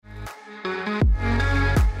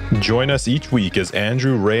Join us each week as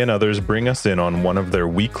Andrew, Ray, and others bring us in on one of their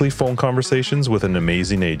weekly phone conversations with an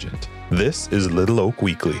amazing agent. This is Little Oak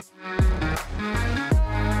Weekly.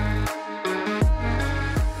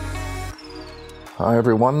 Hi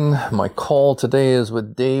everyone, my call today is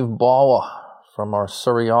with Dave Bawa from our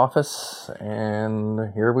Surrey office,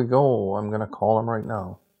 and here we go. I'm going to call him right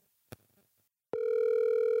now.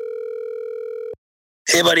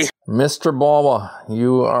 Hey buddy. Mr. Bawa,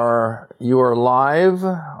 you are live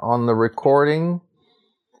on the recording.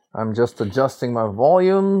 I'm just adjusting my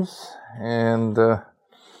volumes, and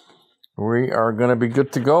we are going to be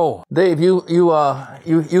good to go. Dave,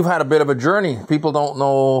 you've had a bit of a journey. People don't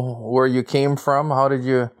know where you came from. How did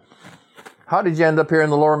you end up here in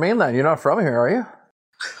the Lower Mainland? You're not from here, are you?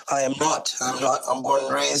 I am not. I'm born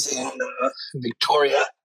and raised in Victoria.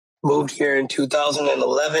 Moved here in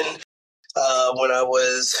 2011 when I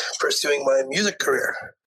was pursuing my music career.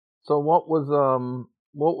 So what was the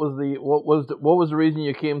reason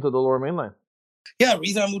you came to the Lower Mainland? Yeah, the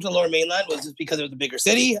reason I moved to the Lower Mainland was just because it was a bigger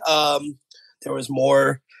city. There was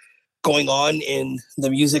more going on in the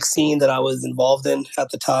music scene that I was involved in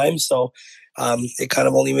at the time. So it kind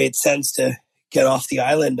of only made sense to get off the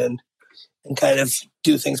island and kind of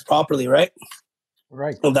do things properly, right?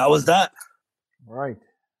 Right. And that was that. Right.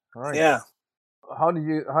 All right. Yeah. How did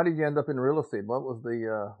you end up in real estate? What was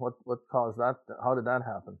the what caused that? How did that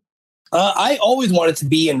happen? I always wanted to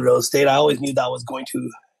be in real estate. I always knew that was going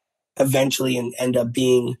to eventually end up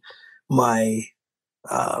being my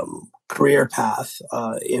career path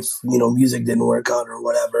if music didn't work out or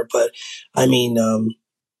whatever. But I mean,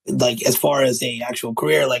 like as far as a actual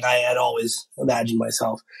career, like I had always imagined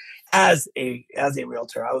myself as a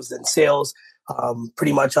realtor. I was in sales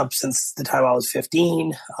pretty much up since the time I was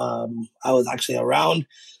 15. I was actually around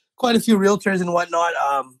quite a few realtors and whatnot.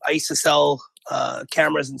 I used to sell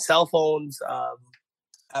cameras and cell phones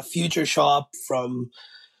at Future Shop from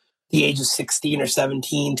the age of 16 or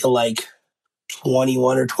 17 to like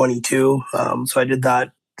 21 or 22. So I did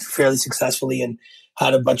that fairly successfully and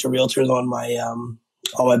had a bunch of realtors on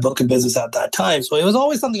my book of business at that time. So it was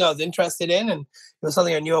always something I was interested in, and it was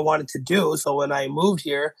something I knew I wanted to do. So when I moved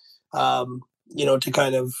here, to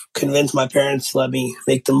kind of convince my parents to let me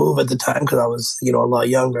make the move at the time, because I was, a lot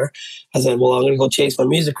younger, I said, well, I'm going to go chase my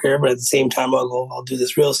music career, but at the same time, I'll do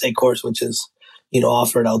this real estate course, which is,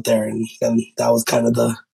 offered out there. And that was kind of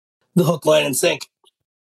the hook, line, and sink.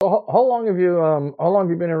 How long have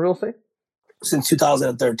you been in real estate? Since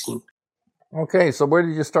 2013. Okay, so where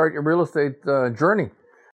did you start your real estate journey?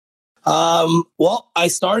 Well, I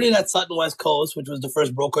started at Sutton West Coast, which was the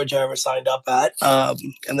first brokerage I ever signed up at.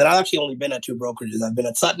 And then I've actually only been at two brokerages. I've been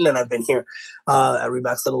at Sutton and I've been here at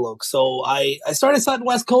Remax Little Oak. So I started Sutton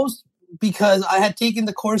West Coast because I had taken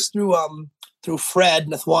the course through Fred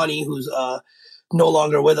Nathwani, who's no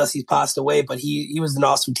longer with us. He's passed away, but he was an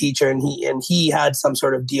awesome teacher, and he had some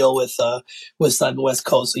sort of deal with Sutton West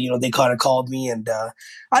Coast. So, they kind of called me, and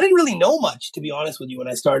I didn't really know much, to be honest with you, when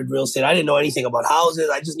I started real estate. I didn't know anything about houses.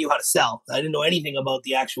 I just knew how to sell. I didn't know anything about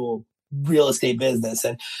the actual real estate business.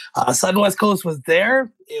 And Sutton West Coast was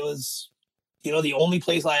there. It was, the only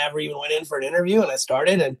place I ever even went in for an interview, and I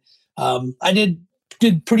started, and I did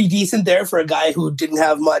pretty decent there for a guy who didn't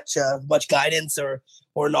have much guidance or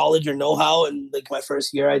knowledge or know-how. And like my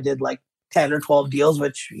first year, I did like 10 or 12 deals,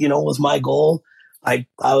 which, was my goal. I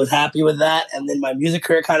was happy with that. And then my music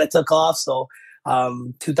career kind of took off. So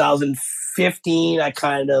 2015, I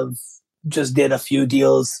kind of just did a few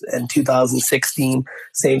deals. In 2016,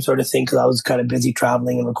 same sort of thing, because I was kind of busy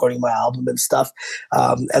traveling and recording my album and stuff.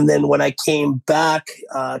 And then when I came back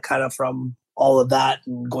kind of from all of that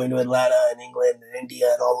and going to Atlanta and England and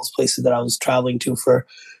India and all those places that I was traveling to for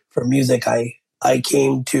music, I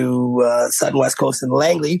came to Sutton West Coast in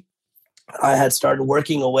Langley. I had started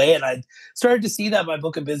working away, and I started to see that my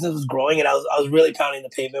book of business was growing, and I was really pounding the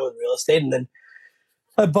pavement with real estate. And then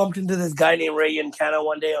I bumped into this guy named Ray Yancana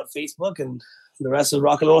one day on Facebook, and the rest is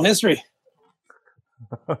rock and roll history.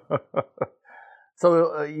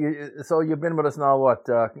 So you've been with us now,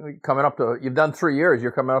 coming up to, you've done 3 years.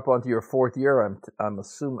 You're coming up onto your fourth year. I'm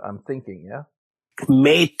thinking, yeah?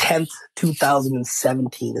 May 10th,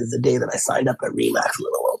 2017 is the day that I signed up at Remax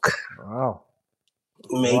Little Oak. Wow.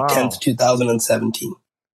 May 10th, 2017.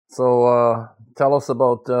 So tell us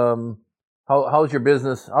about how's your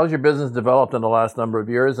business developed in the last number of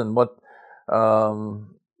years, and what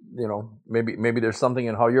maybe there's something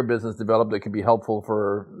in how your business developed that could be helpful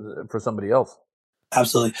for somebody else.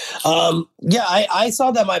 Absolutely. I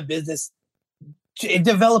saw that my business, it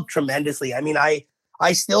developed tremendously. I mean, I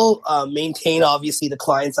I still maintain, obviously, the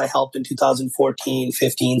clients I helped in 2014,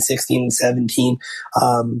 15, 16, and 17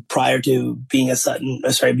 prior to being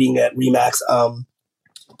being at Remax.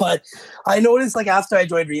 But I noticed, like, after I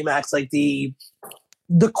joined Remax, like the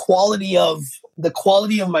quality of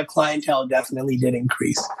my clientele definitely did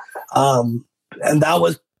increase, and that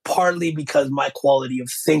was partly because my quality of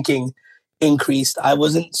thinking increased. I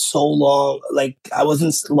wasn't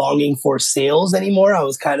longing for sales anymore. I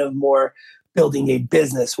was kind of more building a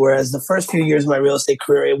business. Whereas the first few years of my real estate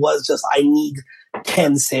career, it was just, I need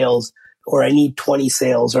 10 sales, or I need 20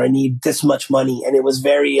 sales, or I need this much money. And it was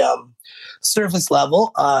very surface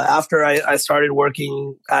level. After I started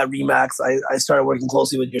working at Remax, I started working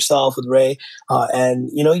closely with yourself, with Ray, and,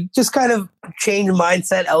 just kind of changed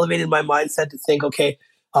mindset, elevated my mindset to think, okay,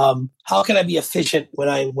 how can I be efficient when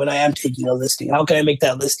I am taking a listing? How can I make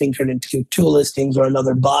that listing turn into 2 listings or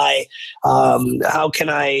another buy? How can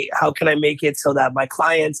I make it so that my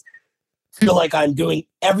clients feel like I'm doing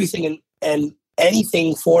everything and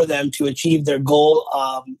anything for them to achieve their goal,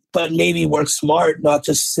 but maybe work smart, not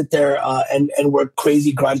just sit there and work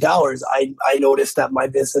crazy grind hours. I noticed that my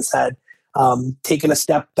business had taken a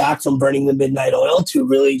step back from burning the midnight oil to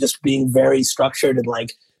really just being very structured, and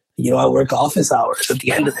like, I work office hours at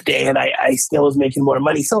the end of the day, and I still was making more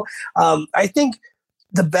money. So I think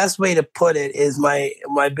the best way to put it is my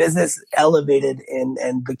business elevated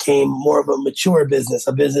and became more of a mature business,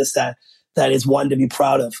 a business that is one to be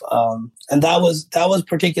proud of. And that was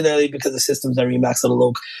particularly because the systems that Remax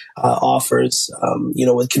Autologue offers,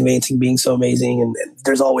 with conveyancing being so amazing, and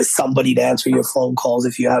there's always somebody to answer your phone calls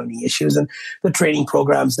if you have any issues, and the training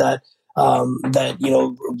programs that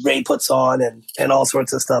Ray puts on, and all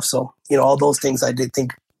sorts of stuff. So, all those things I did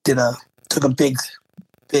think took a big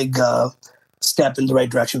step in the right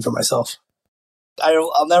direction for myself.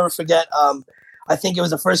 I'll never forget. I think it was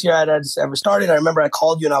the first year I had ever started. I remember I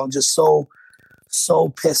called you, and I was just so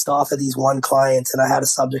pissed off at these one clients, and I had a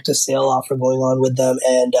subject to sale offer going on with them,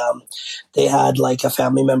 and they had like a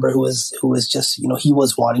family member who was just, he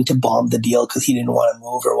was wanting to bomb the deal because he didn't want to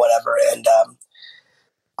move or whatever, and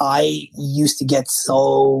I used to get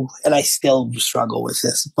and I still struggle with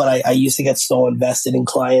this, but I used to get so invested in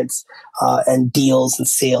clients and deals and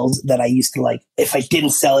sales that I used to, like, if I didn't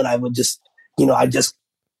sell it, I would just, I'd just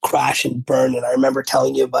crash and burn. And I remember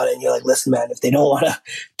telling you about it, and you're like, listen, man, if they don't want to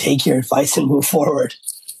take your advice and move forward,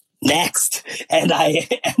 next. And I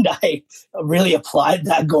really applied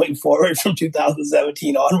that going forward from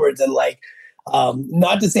 2017 onwards. And like,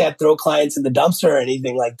 not to say I throw clients in the dumpster or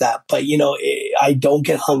anything like that, but I don't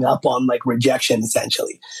get hung up on like rejection.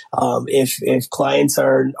 Essentially, if clients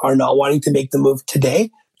are not wanting to make the move today,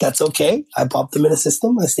 that's okay. I pop them in a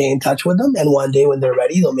system. I stay in touch with them, and one day when they're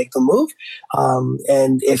ready, they'll make the move.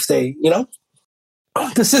 And if they,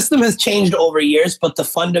 the system has changed over years, but the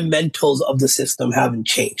fundamentals of the system haven't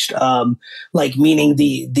changed. Like, meaning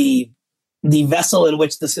the vessel in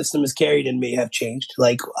which the system is carried in may have changed.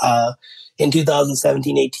 Like in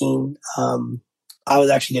 2017, 18, I was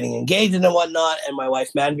actually getting engaged and whatnot. And my wife,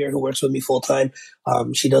 Manveer, who works with me full time,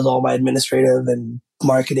 she does all my administrative and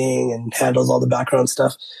marketing and handles all the background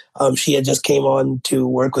stuff. She had just came on to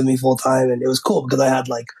work with me full time, and it was cool because I had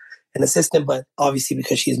like an assistant, but obviously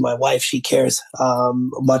because she's my wife, she cares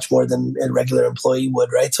much more than a regular employee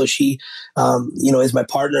would, right? So she, is my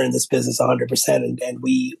partner in this business 100%. And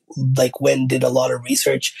we did a lot of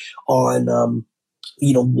research on,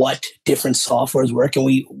 what different softwares work. And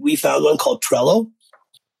we found one called Trello.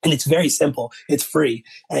 And it's very simple. It's free,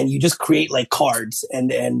 and you just create like cards,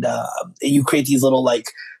 and you create these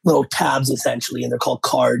little tabs essentially, and they're called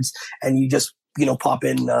cards. And you just pop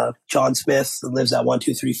in John Smith, who lives at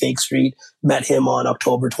 123 Fake Street. Met him on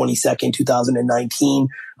October 22nd, 2019,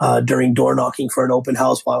 during door knocking for an open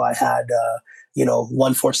house while I had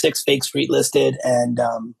 146 Fake Street listed, and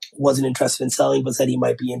wasn't interested in selling, but said he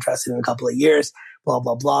might be interested in a couple of years. Blah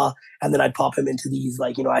blah blah. And then I'd pop him into these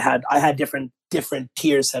I had different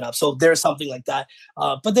tiers set up. So there's something like that.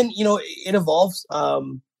 But then it evolves.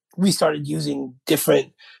 We started using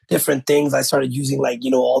different things. I started using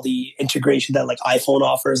all the integration that like iPhone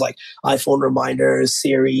offers, like iPhone reminders,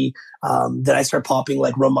 Siri. Then I started popping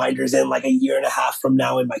like reminders in like a year and a half from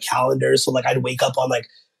now in my calendar. So like I'd wake up on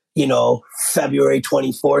February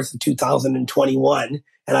 24th of 2021,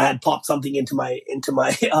 and I had popped something into my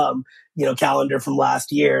calendar from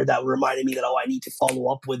last year that reminded me that, I need to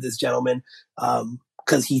follow up with this gentleman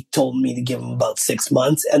because he told me to give him about 6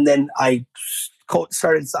 months. And then I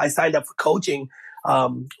signed up for coaching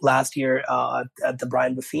last year at the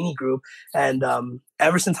Brian Buffini group. And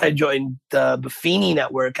ever since I joined the Buffini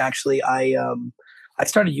network, actually, I I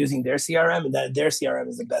started using their CRM, and their CRM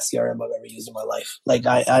is the best CRM I've ever used in my life. Like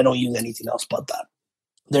I don't use anything else but that.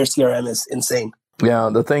 Their CRM is insane. Yeah,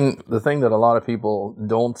 the thing that a lot of people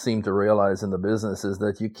don't seem to realize in the business is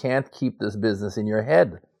that you can't keep this business in your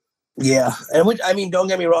head. Yeah, and which, I mean, don't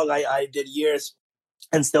get me wrong, I did years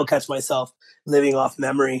and still catch myself living off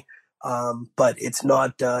memory, but it's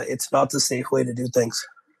not the safe way to do things.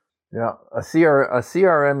 Yeah, a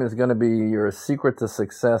CRM is going to be your secret to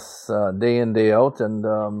success day in, day out, and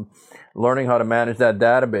learning how to manage that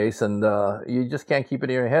database. And you just can't keep it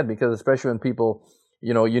in your head, because especially when people,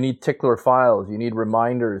 you need tickler files, you need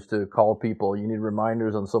reminders to call people, you need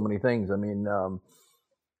reminders on so many things. I mean,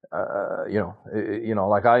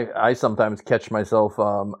 like I sometimes catch myself,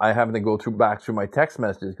 I having to go back through my text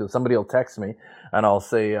messages, because somebody will text me and I'll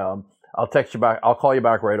say, I'll text you back, I'll call you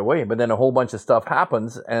back right away. But then a whole bunch of stuff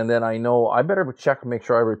happens, and then I know I better check, make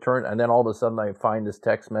sure I return. And then all of a sudden I find this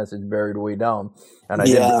text message buried way down, and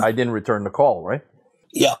I didn't return the call, right?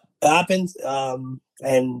 Yeah, it happens.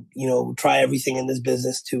 And, try everything in this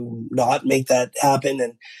business to not make that happen.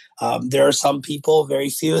 And there are some people, very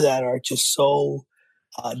few, that are just so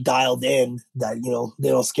dialed in that, they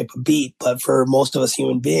don't skip a beat. But for most of us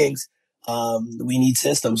human beings, we need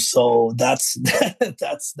systems. So that's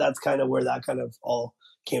kind of where that kind of all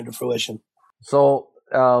came to fruition. So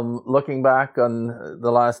looking back on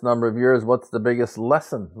the last number of years, what's the biggest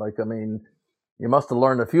lesson? Like, I mean, you must have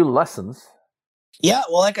learned a few lessons. Yeah,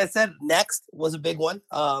 well, like I said, Next was a big one.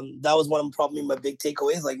 That was one of probably my big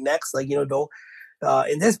takeaways. Like Next, don't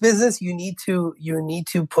in this business, you need to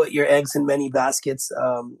put your eggs in many baskets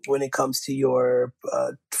when it comes to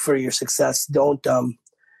for your success. Don't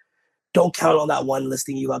count on that one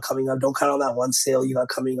listing you got coming up. Don't count on that one sale you got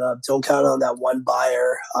coming up. Don't count on that one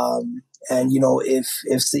buyer. And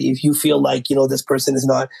if you feel like this person is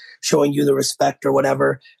not showing you the respect or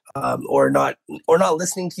whatever, or not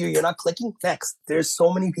listening to you, you're not clicking. Next, there's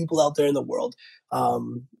so many people out there in the world.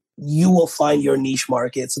 You will find your niche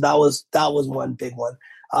market. So that was one big one.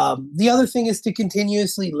 The other thing is to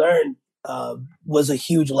continuously learn. Was a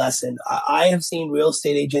huge lesson. I have seen real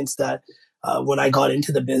estate agents that when I got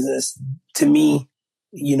into the business, to me,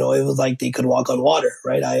 it was like they could walk on water,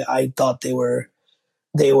 right? I thought they were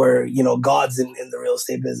gods in the real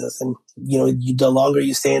estate business. And, the longer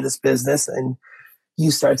you stay in this business and you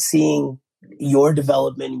start seeing your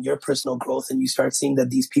development and your personal growth, and you start seeing that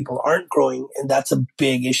these people aren't growing, and that's a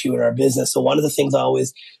big issue in our business. So one of the things I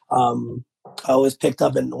always picked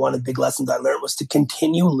up, and one of the big lessons I learned, was to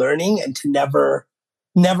continue learning and to never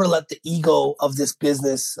let the ego of this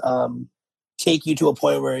business take you to a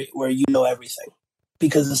point where you know everything.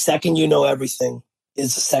 Because the second you know everything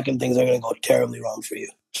is the second things are going to go terribly wrong for you.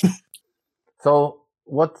 So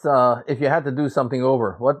what, if you had to do something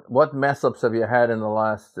over, what mess ups have you had in the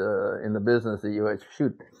last, in the business that you went,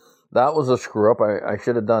 shoot, that was a screw up. I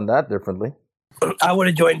should have done that differently. I would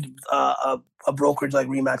have joined a brokerage like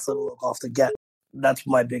Remax Little Oak off the get. That's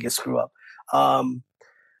my biggest screw up.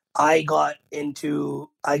 I got into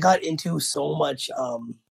so much,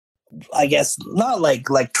 I guess not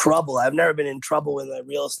like trouble. I've never been in trouble in a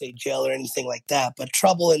real estate jail or anything like that, but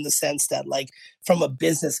trouble in the sense that, like, from a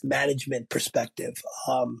business management perspective,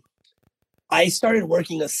 I started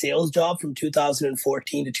working a sales job from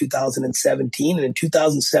 2014 to 2017. And in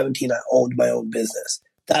 2017, I owned my own business.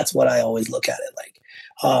 That's what I always look at it like.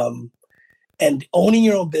 And owning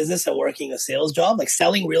your own business and working a sales job, like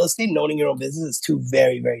selling real estate and owning your own business, is two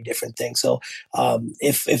very, very different things. So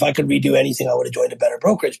if I could redo anything, I would have joined a better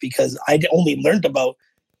brokerage, because I only learned about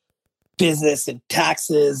business and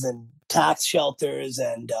taxes and tax shelters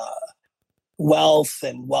and wealth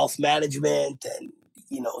management and,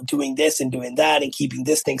 doing this and doing that and keeping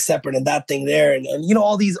this thing separate and that thing there. And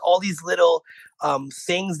all these little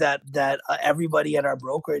things that everybody at our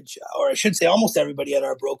brokerage, or I should say almost everybody at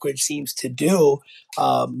our brokerage, seems to do,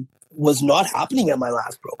 was not happening at my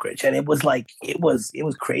last brokerage. And it was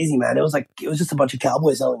crazy, man. It was just a bunch of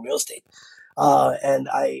cowboys selling real estate. And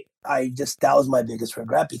that was my biggest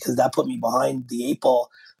regret, because that put me behind the eight ball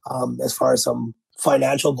as far as some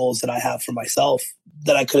financial goals that I have for myself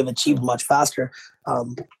that I could have achieved much faster.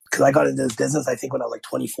 Because I got into this business, I think, when I was like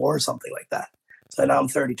 24 or something like that. So now I'm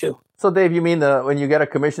 32. So Dave, you mean when you get a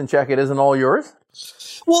commission check, it isn't all yours?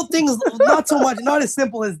 Well, things not so much, not as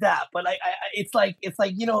simple as that. But it's like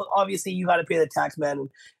obviously you got to pay the tax man,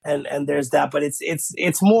 and there's that. But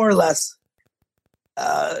it's more or less,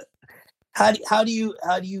 how do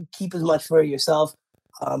you keep as much for yourself,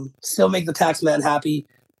 still make the tax man happy,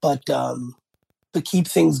 but keep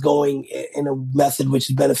things going in a method which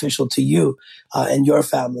is beneficial to you and your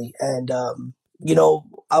family. And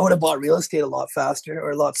I would have bought real estate a lot faster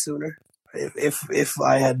or a lot sooner. If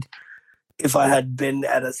I had been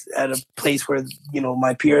at a place where, you know,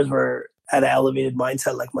 my peers were at an elevated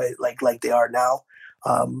mindset like they are now,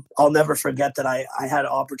 I'll never forget that I had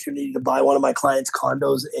an opportunity to buy one of my clients'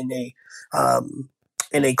 condos in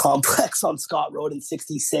a complex on Scott Road in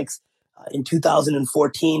 66 in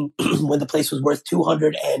 2014 when the place was worth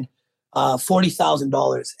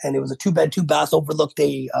 $240,000, and it was a 2-bed 2-bath overlooked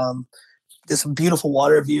this beautiful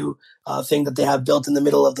water view thing that they have built in the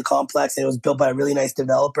middle of the complex, and it was built by a really nice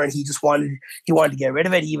developer. And he wanted to get rid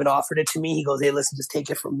of it. He even offered it to me. He goes, "Hey, listen, just take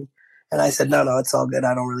it from me." And I said, "No, it's all good.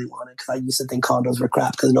 I don't really want it," because I used to think condos were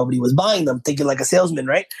crap because nobody was buying them, thinking like a salesman,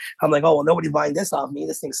 right? I'm like, "Oh well, nobody's buying this off me.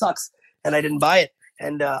 This thing sucks," and I didn't buy it.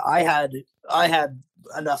 And I had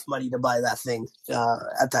enough money to buy that thing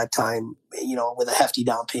at that time, you know, with a hefty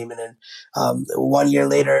down payment. And 1 year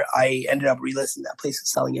later, I ended up relisting that place and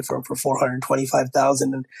selling it for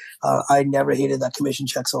 $425,000. And I never hated that commission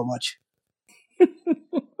check so much.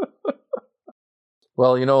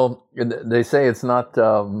 Well, you know, they say it's not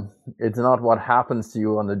what happens to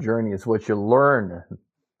you on the journey; it's what you learn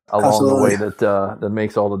along Absolutely. the way that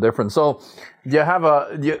makes all the difference. So, do you have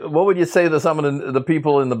what would you say to some of the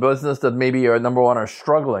people in the business that maybe are, number one, are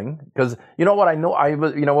struggling? Because you know what, I know, when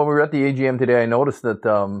we were at the AGM today, I noticed that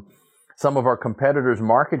some of our competitors'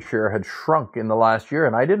 market share had shrunk in the last year,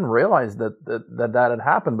 and I didn't realize that had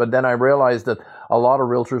happened. But then I realized that a lot of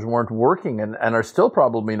realtors weren't working and are still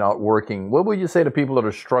probably not working. What would you say to people that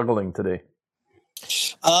are struggling today?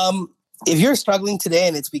 If you're struggling today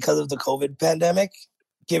and it's because of the COVID pandemic,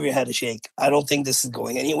 give your head a shake. I don't think this is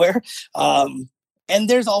going anywhere. And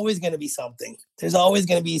there's always going to be something. There's always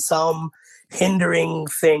going to be some hindering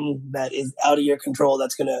thing that is out of your control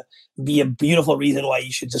that's going to be a beautiful reason why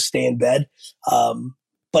you should just stay in bed.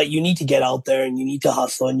 But you need to get out there and you need to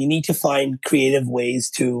hustle and you need to find creative ways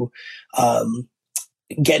to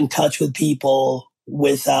get in touch with people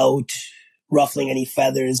without ruffling any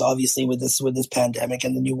feathers, obviously, with this pandemic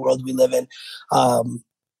and the new world we live in.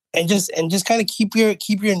 And just kind of keep your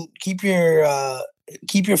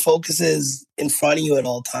focuses in front of you at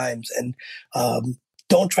all times, and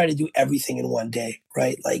don't try to do everything in one day,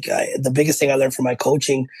 right? Like the biggest thing I learned from my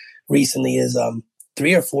coaching recently is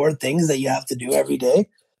 3 or 4 things that you have to do every day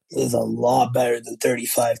is a lot better than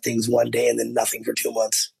 35 things one day and then nothing for 2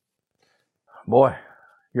 months. Boy,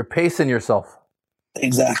 you're pacing yourself.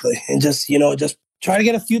 Exactly, and just try to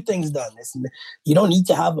get a few things done. You don't need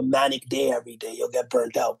to have a manic day every day. You'll get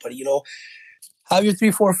burnt out. But, have your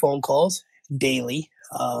 3-4 phone calls daily,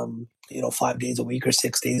 5 days a week or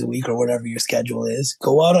 6 days a week or whatever your schedule is.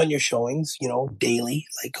 Go out on your showings, daily.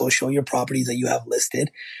 Like, go show your properties that you have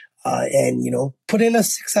listed. And, put in a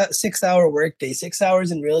 6-hour workday. 6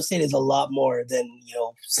 hours in real estate is a lot more than,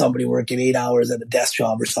 somebody working 8 hours at a desk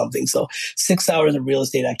job or something. So 6 hours of real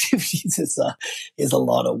estate activities is a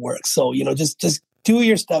lot of work. So, just do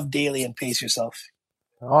your stuff daily and pace yourself.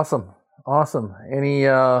 Awesome. Any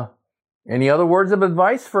other words of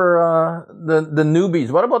advice for the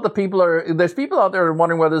newbies? What about the people there's people out there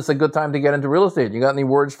wondering whether it's a good time to get into real estate. You got any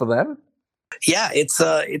words for them? Yeah,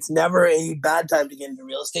 it's never a bad time to get into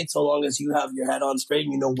real estate so long as you have your head on straight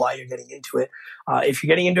and you know why you're getting into it. If you're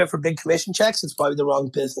getting into it for big commission checks, it's probably the wrong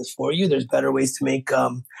business for you. There's better ways to make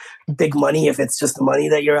big money if it's just the money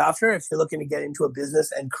that you're after. If you're looking to get into a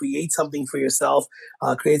business and create something for yourself,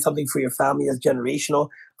 create something for your family that's generational,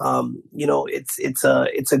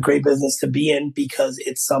 it's a great business to be in because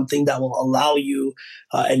it's something that will allow you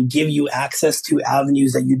and give you access to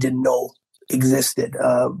avenues that you didn't know existed,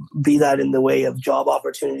 be that in the way of job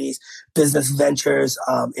opportunities, business ventures,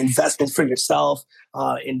 investments for yourself,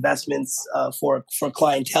 investments for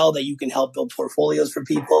clientele that you can help build portfolios for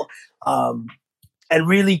people, and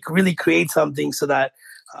really create something so that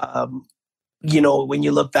when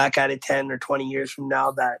you look back at it 10 or 20 years from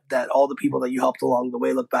now, that all the people that you helped along the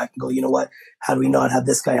way look back and go, you know what, had we not had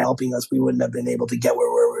this guy helping us, we wouldn't have been able to get where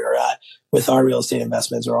we were at with our real estate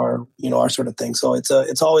investments or our sort of thing. So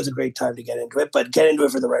it's always a great time to get into it, but get into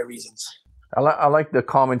it for the right reasons. I like the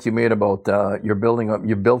comment you made about you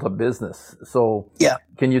built a business. So yeah,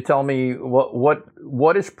 can you tell me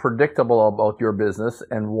what is predictable about your business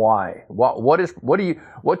and why? What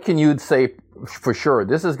can you say for sure?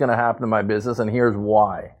 This is going to happen in my business, and here's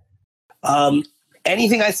why.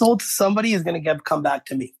 Anything I sold to somebody is going to come back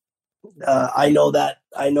to me. I know that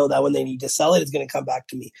when they need to sell it, it's going to come back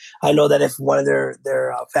to me. I know that if one of their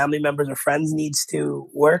family members or friends needs to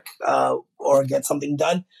work or get something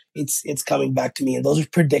done, it's coming back to me. And those are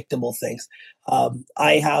predictable things.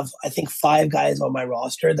 I have, I think, 5 guys on my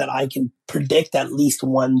roster that I can predict at least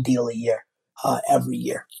one deal a year. every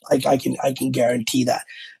year. I can guarantee that.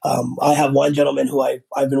 I have one gentleman who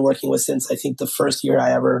I've been working with since I think the first year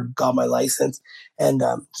I ever got my license, and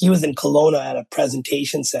he was in Kelowna at a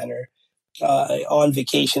presentation center on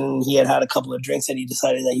vacation. He had a couple of drinks and he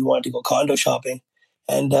decided that he wanted to go condo shopping.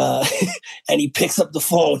 And and he picks up the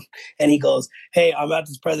phone and he goes, "Hey, I'm at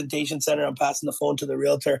this presentation center. I'm passing the phone to the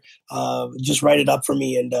realtor. Just write it up for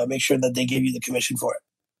me and make sure that they give you the commission for it."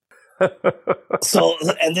 So,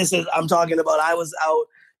 and I'm talking about, I was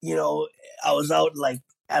out like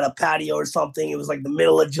at a patio or something. It was like the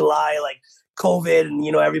middle of July, like COVID, and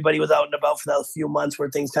everybody was out and about for that few months where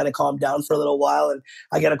things kind of calmed down for a little while, and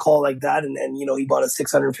I get a call like that, and he bought a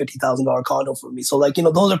 $650,000 condo for me. So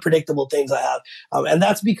those are predictable things I have, and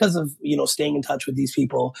that's because of staying in touch with these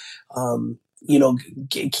people,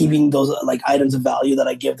 keeping those like items of value that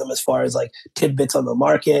I give them as far as like tidbits on the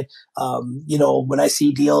market. When I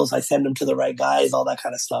see deals, I send them to the right guys, all that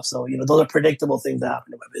kind of stuff. So those are predictable things that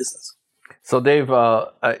happen in my business. So Dave,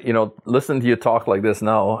 listening to you talk like this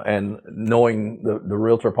now and knowing the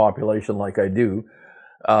realtor population like I do,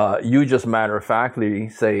 you just matter-of-factly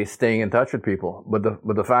say staying in touch with people. But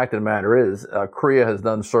the fact of the matter is, CREA has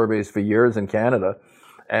done surveys for years in Canada,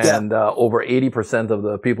 and over 80% of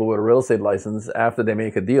the people with a real estate license, after they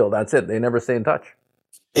make a deal, that's it. They never stay in touch.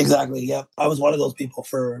 Exactly, yeah. I was one of those people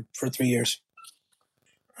for 3 years.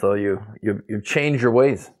 So you've changed your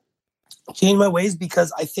ways. Changed my ways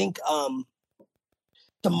because I think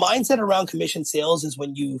the mindset around commission sales is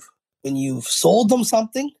when you've sold them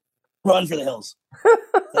something, run for the hills.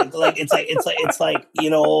 It's like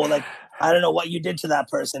I don't know what you did to that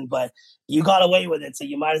person, but you got away with it, so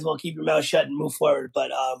you might as well keep your mouth shut and move forward.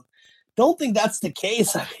 But don't think that's the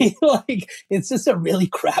case. I mean, it's just a really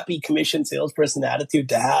crappy commission salesperson attitude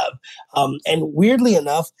to have. And weirdly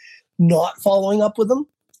enough, not following up with them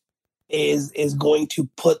is going to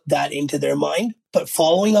put that into their mind, but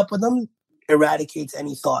following up with them eradicates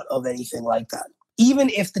any thought of anything like that. Even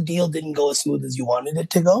if the deal didn't go as smooth as you wanted it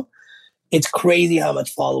to go, it's crazy how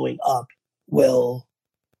much following up will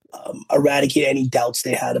eradicate any doubts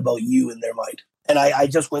they had about you in their mind. And I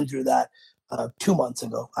just went through that 2 months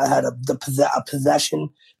ago. I had a possession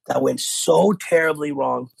that went so terribly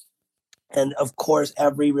wrong. And of course,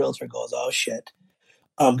 every realtor goes, "Oh shit,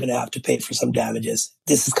 I'm going to have to pay for some damages.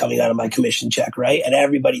 This is coming out of my commission check," right? And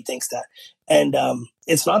everybody thinks that. And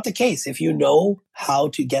it's not the case. If you know how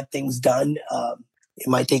to get things done, it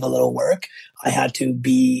might take a little work. I had to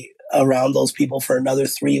be around those people for another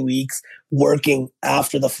 3 weeks, working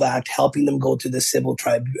after the fact, helping them go to the civil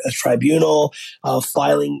tribunal,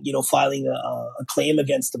 filing a claim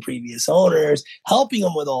against the previous owners, helping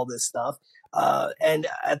them with all this stuff. And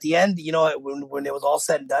at the end, when it was all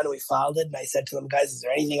said and done, we filed it, and I said to them, "Guys, is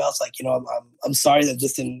there anything else? I'm sorry that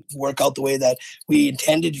this didn't work out the way that we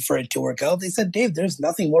intended for it to work out." They said, "Dave, there's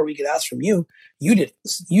nothing more we could ask from you. You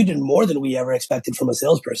did more than we ever expected from a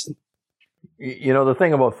salesperson." The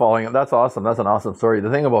thing about following up, that's awesome. That's an awesome story.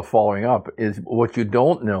 The thing about following up is what you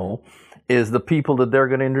don't know is the people that they're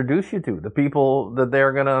going to introduce you to, the people that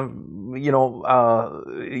they're going to,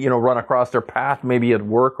 run across their path, maybe at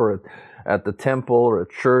work or at the temple or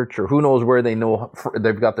at church, or who knows where they know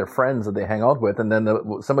they've got their friends that they hang out with. And then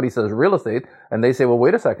somebody says real estate, and they say, "Well,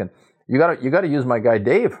 wait a second, you got to use my guy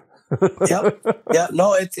Dave." Yeah.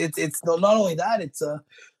 No, it's not only that. It's a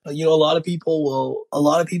lot of people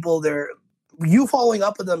you following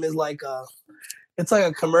up with them is like it's like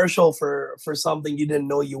a commercial for something you didn't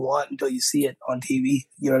know you want until you see it on TV.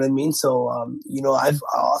 You know what I mean? So I've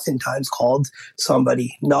oftentimes called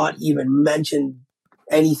somebody, not even mentioned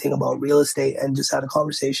anything about real estate, and just had a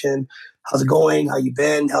conversation. "How's it going? How you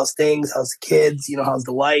been? How's things? How's the kids? How's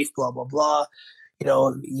the wife? Blah, blah, blah.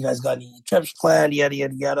 You guys got any trips planned? Yada,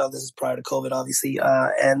 yada, yada." This is prior to COVID, obviously.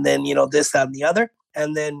 And then, this, that, and the other.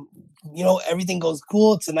 And then, everything goes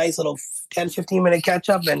cool. It's a nice little 10, 15-minute catch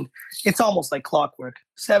up, and it's almost like clockwork.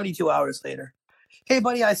 72 hours later, "Hey,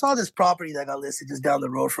 buddy, I saw this property that got listed just down the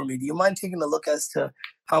road from me. Do you mind taking a look as to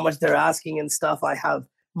how much they're asking and stuff? I have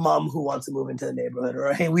mom who wants to move into the neighborhood."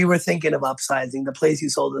 Or, "Hey, we were thinking of upsizing. The place you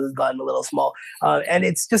sold has gotten a little small." And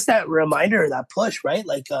it's just that reminder, that push, right?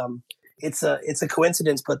 Like, it's a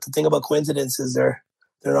coincidence, but the thing about coincidences, they're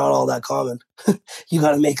not all that common. You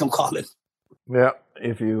got to make them common. Yeah.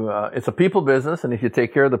 If you, it's a people business, and if you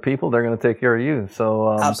take care of the people, they're going to take care of you.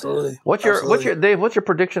 So, absolutely. What's your Dave? What's your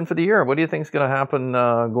prediction for the year? What do you think is going to happen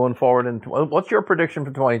going forward? And what's your prediction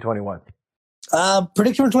for 2021?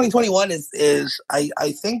 Prediction for 2021 is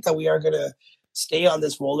I think that we are going to stay on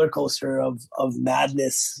this roller coaster of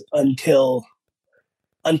madness until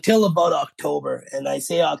about October. And I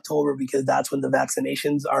say October because that's when the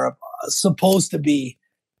vaccinations are supposed to be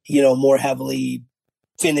more heavily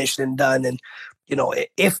finished and done. And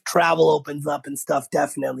if travel opens up and stuff,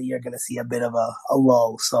 definitely you're going to see a bit of a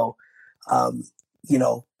lull. So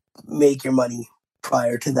make your money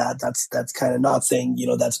prior to that. That's kind of not saying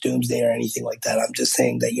that's doomsday or anything like that. I'm just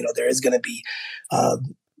saying that there is going to be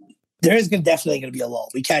definitely going to be a lull.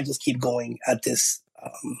 We can't just keep going at this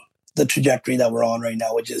the trajectory that we're on right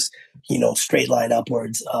now, which is straight line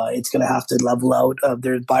upwards. It's going to have to level out.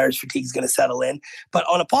 Their buyer's fatigue is going to settle in. But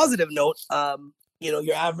on a positive note,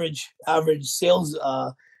 your average sales,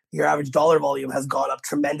 your average dollar volume has gone up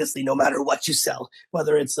tremendously no matter what you sell,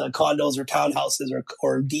 whether it's condos or townhouses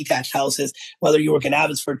or detached houses, whether you work in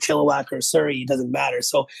Abbotsford, Chilliwack, or Surrey, it doesn't matter.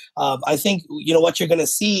 So I think, what you're going to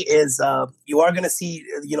see is you are going to see,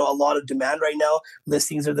 a lot of demand right now.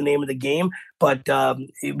 Listings are the name of the game, but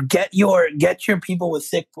get your people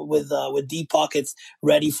with deep pockets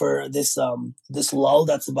ready for this lull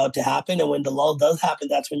that's about to happen. And when the lull does happen,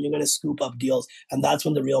 that's when you're going to scoop up deals. And that's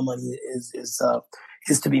when the real money is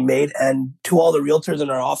to be made. And to all the realtors in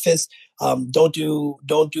our office, don't do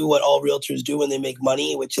what all realtors do when they make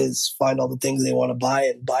money, which is find all the things they want to buy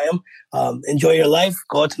and buy them. Enjoy your life,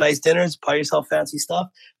 go out to nice dinners, buy yourself fancy stuff,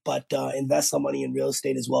 but invest some money in real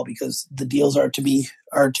estate as well, because the deals are to be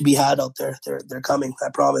had out there. They're coming, I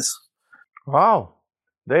promise. Wow.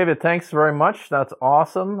 David, thanks very much. That's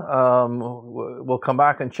awesome. We'll come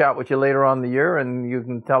back and chat with you later on in the year, and you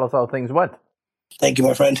can tell us how things went. Thank you,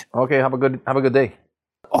 my friend. Okay, have a good day.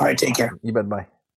 All right, take care. You bet. Bye.